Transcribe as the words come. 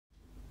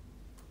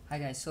Hi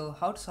guys, so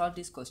how to solve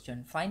this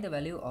question? Find the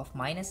value of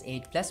minus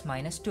 8 plus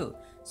minus 2.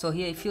 So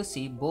here if you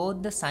see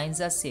both the signs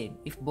are same.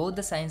 If both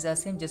the signs are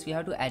same, just we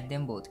have to add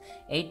them both.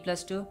 8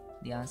 plus 2,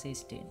 the answer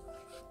is 10.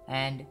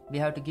 And we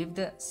have to give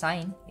the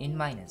sign in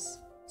minus.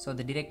 So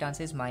the direct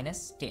answer is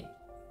minus 10.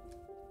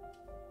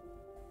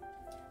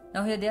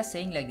 Now here they are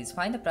saying like this,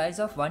 find the price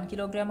of 1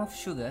 kilogram of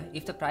sugar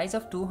if the price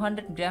of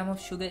 200 gram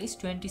of sugar is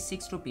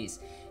 26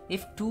 rupees.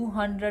 If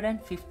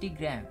 250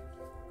 gram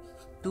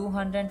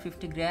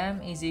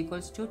is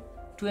equals to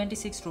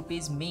 26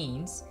 rupees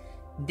means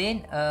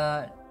then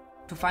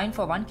to find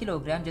for 1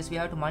 kilogram just we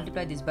have to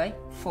multiply this by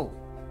 4,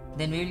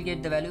 then we will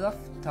get the value of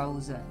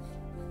 1000.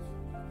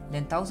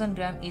 Then 1000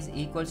 gram is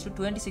equals to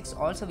 26,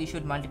 also we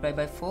should multiply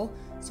by 4,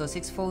 so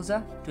 6 4s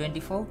are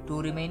 24,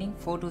 2 remaining,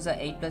 4 2s are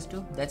 8 plus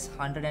 2, that's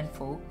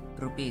 104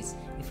 rupees.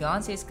 If your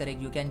answer is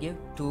correct, you can give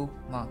 2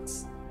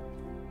 marks.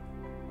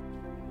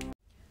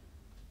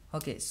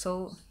 Okay,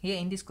 so here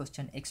in this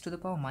question, x to the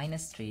power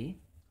minus 3,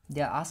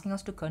 they are asking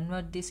us to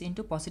convert this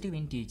into positive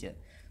integer.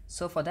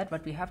 So for that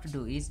what we have to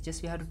do is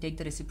just we have to take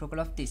the reciprocal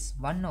of this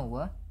 1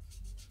 over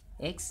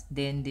x,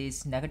 then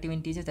this negative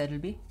integer, that will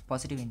be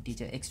positive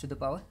integer, x to the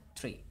power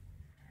 3.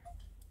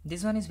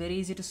 This one is very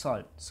easy to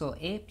solve. So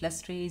a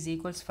plus 3 is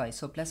equals 5.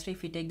 So plus 3,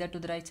 if we take that to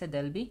the right side,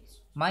 there will be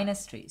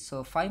minus 3.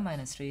 So 5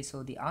 minus 3,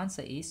 so the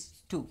answer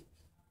is 2.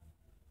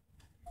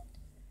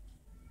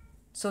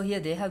 So here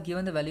they have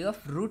given the value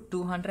of root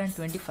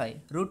 225.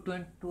 Root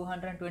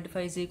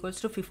 225 is equals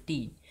to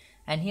 15.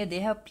 And here they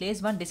have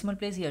placed one decimal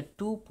place here,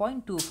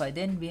 2.25.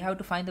 Then we have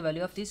to find the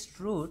value of this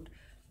root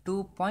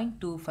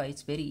 2.25.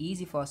 It's very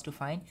easy for us to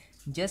find.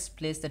 Just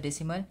place the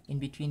decimal in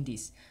between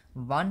this.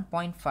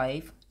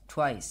 1.5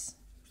 twice.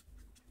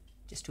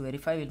 Just to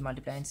verify, we'll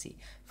multiply and see.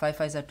 5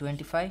 5s are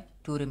 25,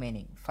 2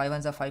 remaining. 5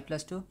 1s are 5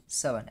 plus 2,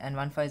 7. And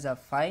 1 5s are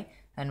 5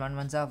 and 1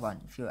 1s are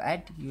 1. If you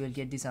add, you will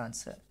get this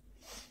answer.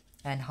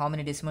 And how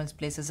many decimal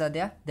places are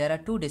there? There are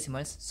 2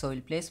 decimals. So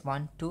we'll place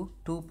 1, 2,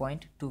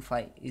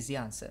 2.25 is the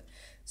answer.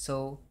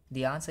 So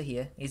the answer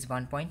here is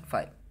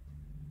 1.5.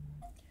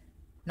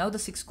 Now the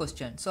sixth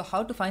question. So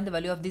how to find the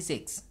value of this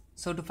x?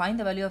 So to find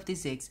the value of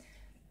this x,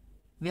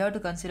 we have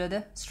to consider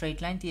the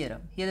straight line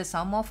theorem. Here the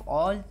sum of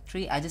all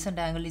 3 adjacent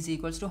angles is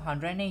equals to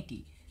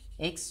 180.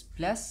 X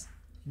plus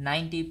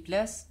 90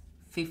 plus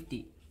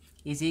 50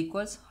 is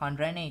equals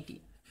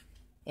 180.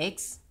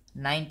 X,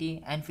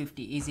 90 and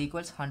 50 is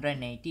equals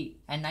 180.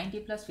 And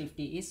 90 plus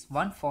 50 is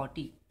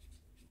 140.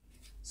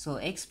 So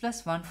x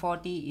plus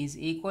 140 is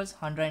equals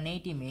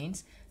 180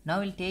 means now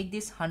we'll take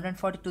this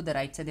 140 to the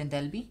right side and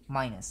there will be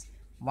minus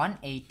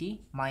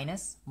 180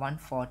 minus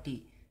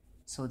 140.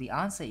 So the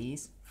answer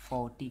is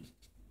 40.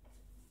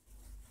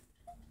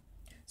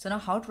 So now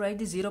how to write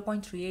the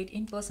 0.38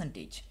 in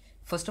percentage?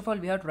 First of all,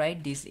 we have to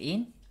write this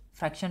in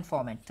fraction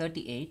format,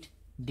 38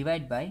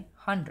 divided by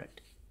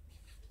 100.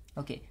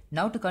 Okay,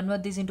 now to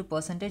convert this into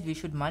percentage, we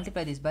should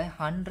multiply this by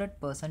 100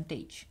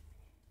 percentage.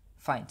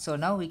 Fine, so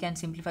now we can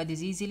simplify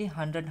this easily,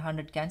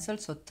 100 cancel,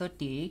 so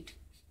 38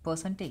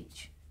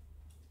 percentage.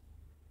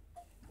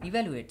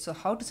 Evaluate, so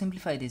how to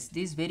simplify this?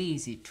 This is very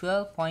easy,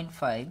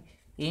 12.5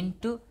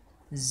 into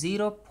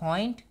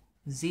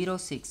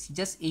 0.06.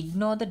 Just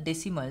ignore the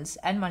decimals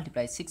and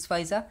multiply. 6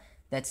 5s are,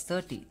 that's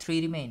 30,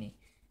 3 remaining.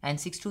 And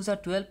 6 2s are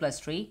 12 plus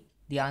 3,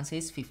 the answer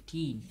is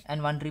 15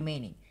 and 1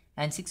 remaining.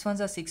 And 6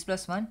 1s are 6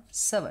 plus 1,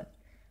 7.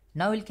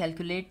 Now we'll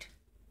calculate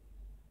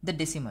the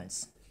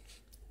decimals.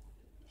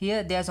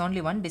 Here there's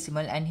only one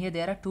decimal and here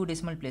there are 2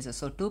 decimal places.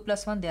 So 2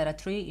 plus 1, there are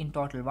 3 in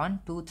total,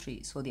 1, 2,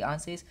 3. So the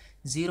answer is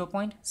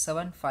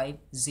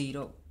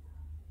 0.750.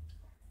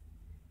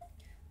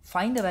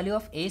 Find the value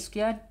of a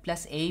squared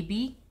plus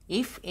ab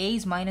if a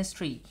is minus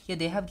 3. Here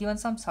they have given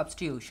some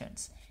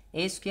substitutions,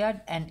 a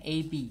squared and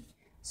ab.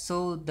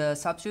 So the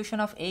substitution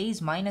of a is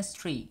minus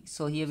 3.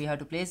 So here we have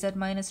to place that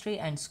minus 3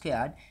 and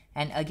squared.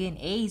 And again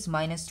a is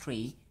minus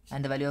 3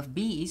 and the value of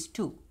b is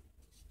 2.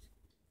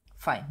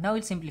 Fine. Now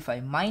we'll simplify.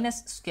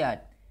 Minus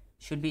squared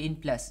should be in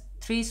plus.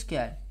 3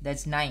 squared,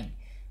 that's 9.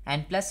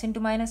 And plus into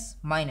minus,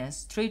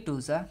 minus. 3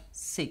 2s are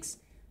 6.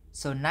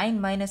 So 9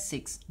 minus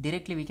 6,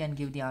 directly we can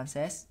give the answer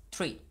as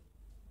 3.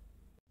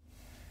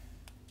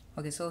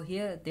 Okay, so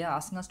here they are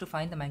asking us to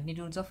find the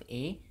magnitudes of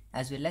A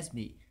as well as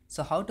B.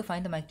 So how to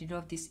find the magnitude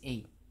of this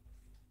A?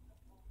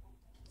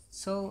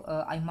 So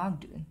I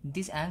marked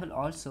this angle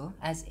also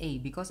as A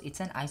because it's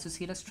an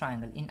isosceles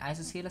triangle. In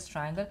isosceles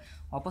triangle,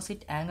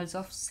 opposite angles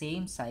of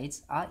same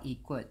sides are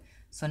equal.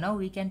 So now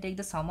we can take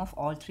the sum of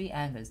all 3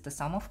 angles. The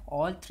sum of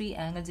all 3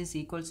 angles is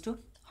equals to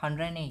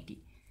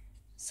 180.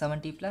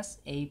 70 plus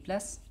A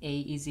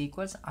is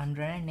equals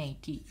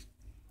 180.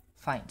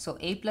 Fine. So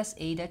A plus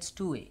A, that's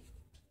 2A.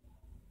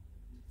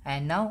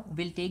 And now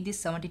we'll take this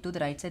 70 to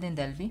the right side and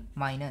there will be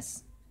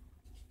minus.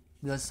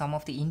 Because sum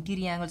of the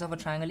interior angles of a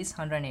triangle is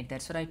 180.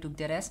 That's what I took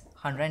there as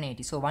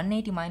 180. So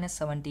 180 minus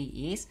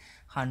 70 is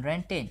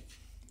 110.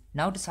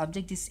 Now to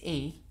subject this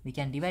A, we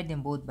can divide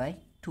them both by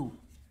 2.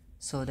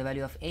 So the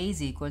value of A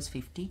is equals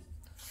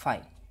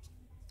 55.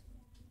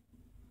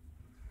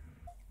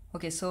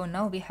 Okay, so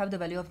now we have the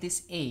value of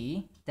this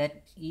A,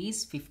 that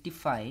is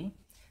 55.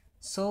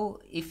 So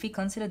if we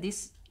consider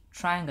this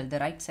triangle, the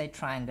right side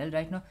triangle,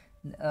 right now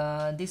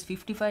this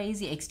 55 is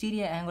the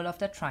exterior angle of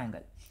the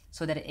triangle.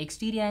 So that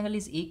exterior angle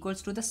is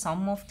equals to the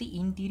sum of the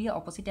interior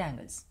opposite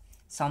angles.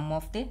 Sum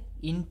of the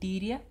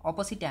interior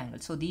opposite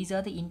angles. So these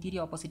are the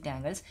interior opposite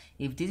angles.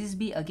 If this is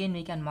B, again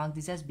we can mark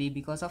this as B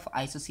because of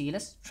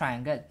isosceles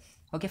triangle.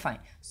 Okay, fine.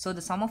 So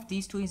the sum of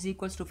these two is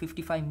equals to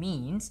 55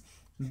 means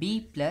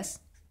B plus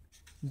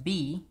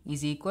B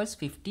is equals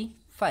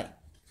 55.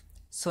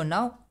 So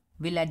now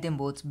we'll add them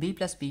both. B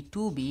plus B,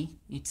 2B,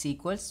 it's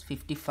equals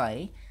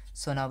 55.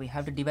 So now we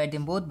have to divide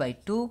them both by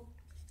 2.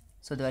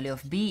 So the value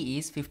of B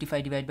is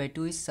 55 divided by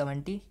 2 is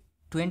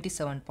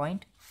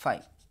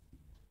 27.5.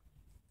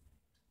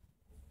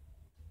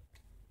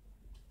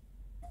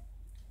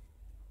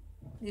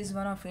 This is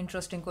one of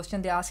interesting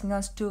question. They're asking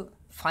us to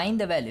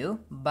find the value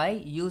by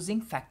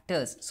using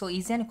factors. So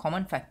is there any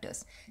common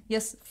factors?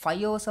 Yes,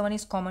 5 over 7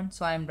 is common.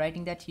 So I am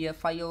writing that here,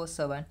 5 over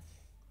 7.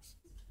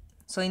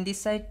 So in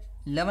this side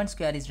 11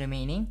 square is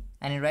remaining,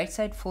 and in right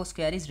side 4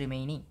 square is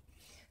remaining.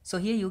 So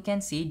here you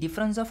can see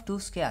difference of two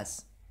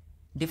squares.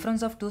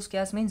 Difference of two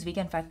squares means we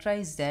can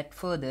factorize that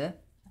further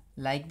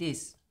like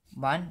this.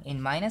 One in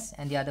minus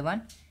and the other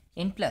one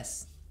in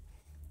plus.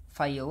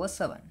 5 over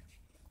 7.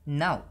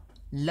 Now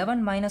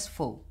 11 minus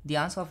 4. The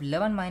answer of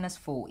 11 minus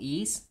 4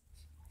 is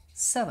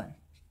 7.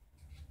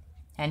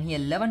 And here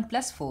 11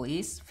 plus 4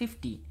 is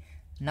 15.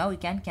 Now we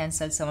can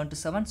cancel 7 to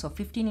 7. So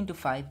 15 into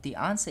 5. The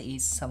answer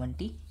is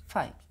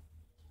 75.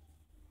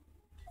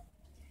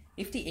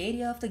 If the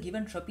area of the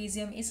given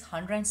trapezium is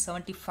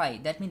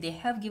 175, that means they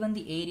have given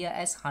the area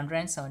as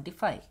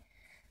 175.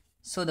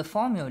 So the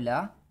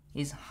formula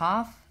is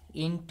half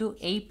into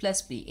A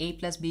plus B. A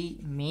plus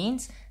B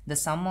means the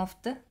sum of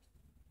the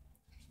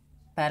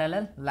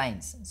parallel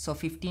lines. So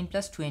 15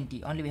 plus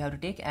 20 only we have to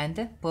take, and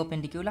the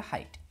perpendicular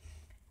height.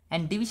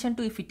 And division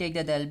 2, if we take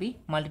that, there will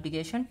be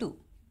multiplication 2.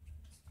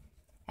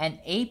 And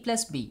A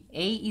plus B,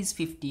 A is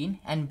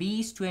 15 and B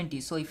is 20.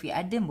 So if we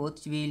add them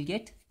both, we will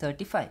get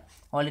 35.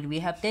 Already we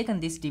have taken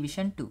this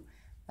division 2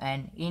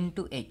 and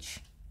into H.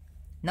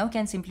 Now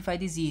can simplify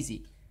this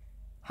easy.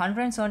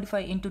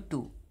 175 into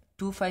 2.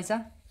 2 5s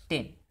are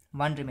 10.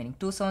 1 remaining.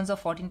 2 7s are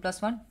 14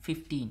 plus 1,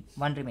 15.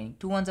 1 remaining.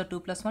 2 1s are 2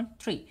 plus 1,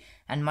 3.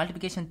 And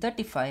multiplication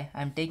 35,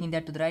 I am taking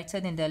that to the right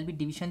side, and there will be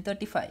division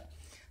 35.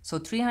 So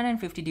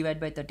 350 divided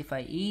by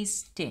 35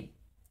 is 10.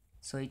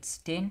 So it's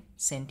 10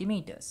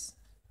 centimeters.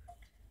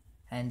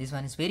 And this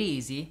one is very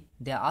easy.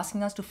 They are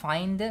asking us to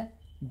find the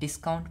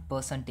discount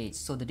percentage.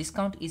 So the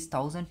discount is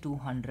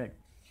 1200.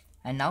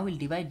 And now we'll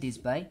divide this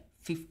by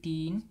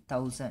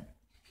 15,000.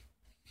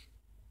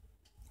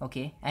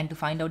 Okay, and to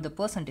find out the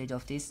percentage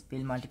of this,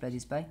 we'll multiply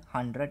this by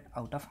 100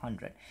 out of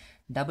 100.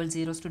 Double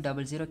zeros to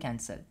double zero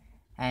cancel,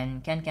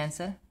 and can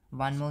cancel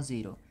one more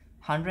 0.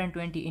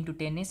 120 into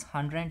 10 is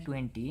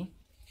 120,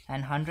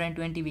 and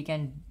 120 we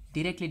can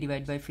directly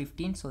divide by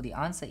 15. So the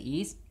answer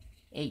is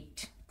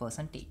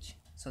 8%.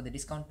 So the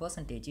discount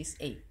percentage is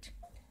 8.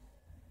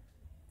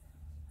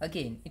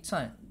 Again, it's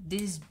on.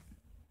 This is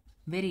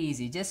very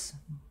easy. Just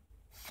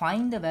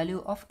find the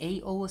value of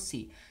A over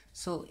C.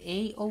 So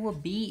A over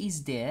B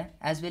is there,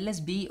 as well as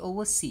B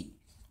over C.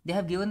 They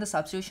have given the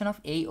substitution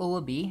of A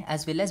over B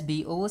as well as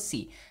B over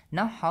C.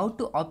 Now how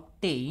to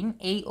obtain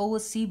A over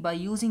C by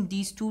using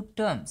these two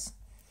terms?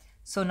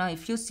 So now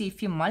if you see,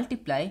 if you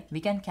multiply, we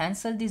can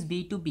cancel this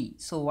B to B.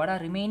 So what are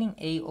remaining?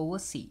 A over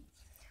C.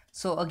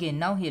 So again,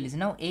 now here is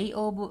now A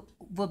over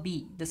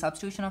B. The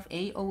substitution of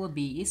A over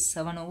B is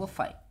 7 over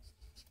 5.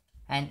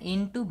 And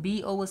into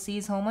B over C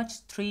is how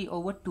much? 3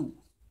 over 2.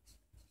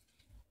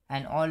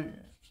 And all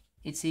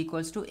it's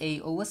equals to A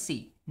over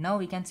C. Now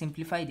we can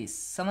simplify this.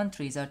 7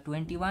 3s are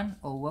 21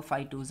 over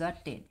 5 2s are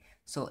 10.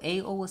 So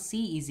A over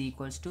C is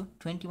equals to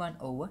 21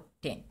 over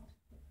 10.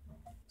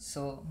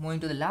 So moving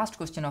to the last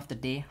question of the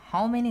day.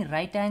 How many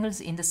right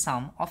angles in the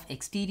sum of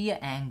exterior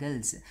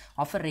angles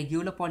of a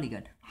regular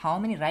polygon? How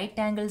many right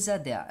angles are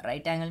there?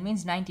 Right angle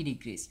means 90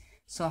 degrees.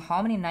 So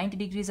how many 90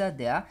 degrees are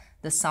there?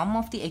 The sum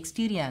of the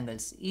exterior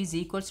angles is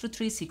equals to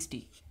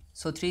 360.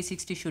 So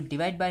 360 should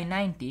divide by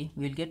 90.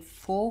 We will get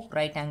 4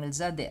 right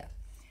angles are there.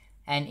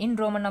 And in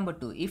Roman number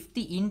 2, if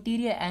the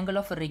interior angle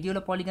of a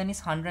regular polygon is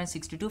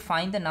 162,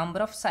 find the number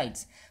of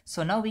sides.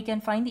 So now we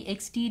can find the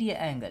exterior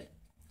angle.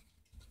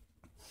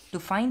 To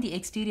find the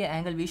exterior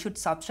angle, we should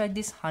subtract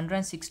this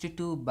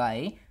 162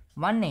 by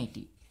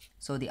 180.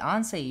 So the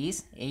answer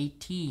is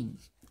 18.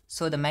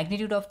 So the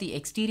magnitude of the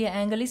exterior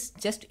angle is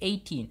just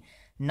 18.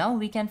 Now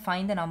we can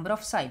find the number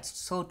of sides.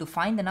 So to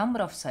find the number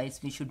of sides,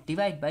 we should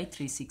divide by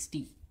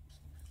 360.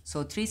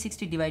 So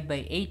 360 divided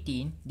by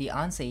 18, the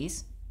answer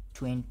is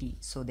 20.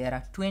 So there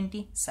are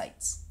 20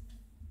 sides.